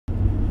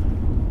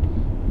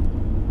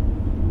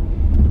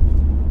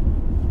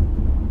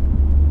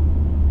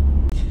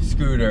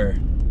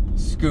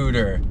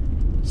scooter,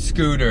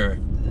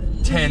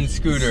 10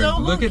 scooters. So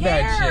look at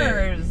that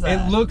shit.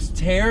 It looks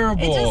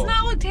terrible. It does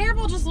not look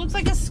terrible. It just looks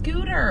like a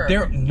scooter.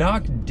 They're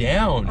knocked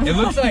down. It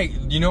looks like,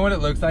 you know what it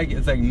looks like?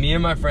 It's like me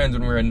and my friends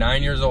when we were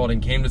 9 years old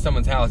and came to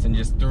someone's house and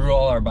just threw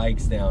all our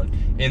bikes down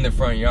in the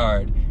front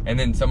yard. And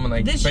then someone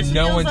like, this but just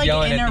no feels one's like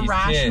yelling an at these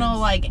irrational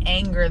kids. like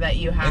anger that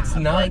you have. It's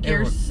not like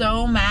you're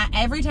so mad.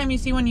 Every time you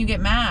see one, you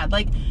get mad.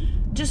 Like,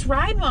 just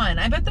ride one.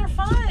 I bet they're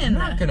fun. I'm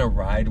not gonna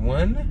ride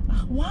one.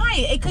 Why?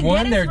 It could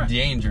One, get they're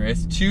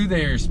dangerous. Two,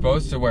 they're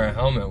supposed to wear a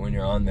helmet when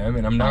you're on them,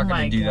 and I'm not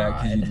gonna do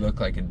that because you look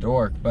like a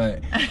dork.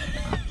 But,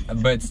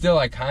 but still,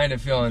 I kind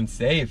of feel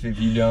unsafe if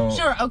you don't.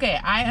 Sure. Okay,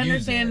 I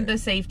understand the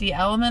safety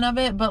element of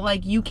it, but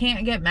like you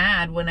can't get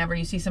mad whenever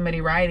you see somebody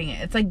riding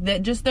it. It's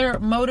like just their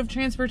mode of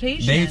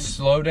transportation. They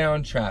slow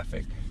down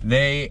traffic.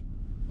 They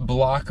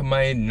block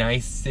my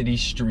nice city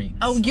streets.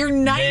 Oh, your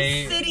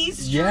nice city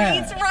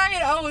streets,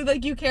 right? Oh,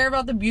 like you care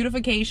about the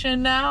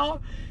beautification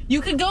now? You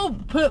could go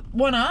put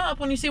one up.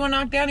 When you see one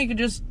knocked down, you could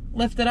just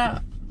lift it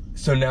up.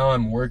 So now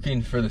I'm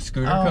working for the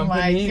scooter company?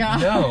 My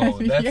God. No,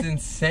 that's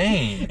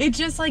insane. It's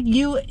just like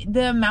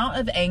the amount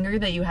of anger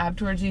that you have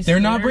towards these They're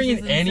not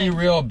bringing any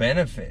real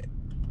benefit.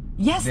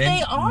 Yes,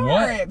 they are.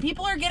 What?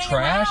 People are getting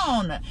Trash?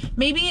 around.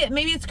 Maybe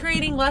it's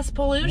creating less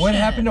pollution. What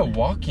happened to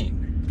walking?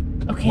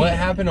 Okay. What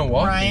happened to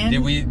walking?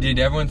 Ryan, Did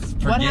everyone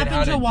forget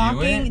how to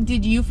do it?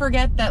 Did you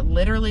forget that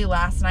literally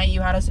last night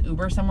you had us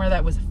Uber somewhere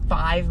that was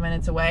 5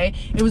 minutes away?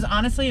 It was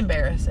honestly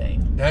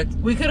embarrassing.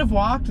 We could have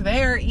walked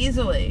there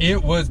easily.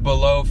 It was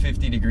below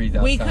 50 degrees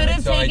outside. We could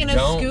have taken a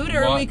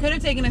scooter. We could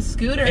have taken a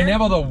scooter. And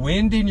have all the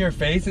wind in your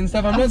face and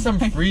stuff. I'm not some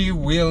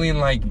freewheeling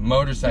like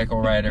motorcycle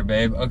rider,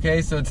 babe.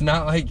 Okay, so it's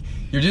not like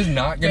you're just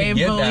not gonna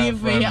get that from me.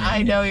 Believe me,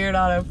 I know you're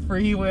not a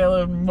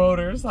freewheeling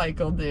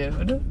motorcycle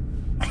dude.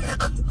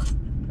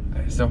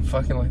 I just don't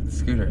fucking like the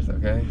scooters,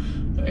 okay?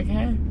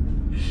 Okay.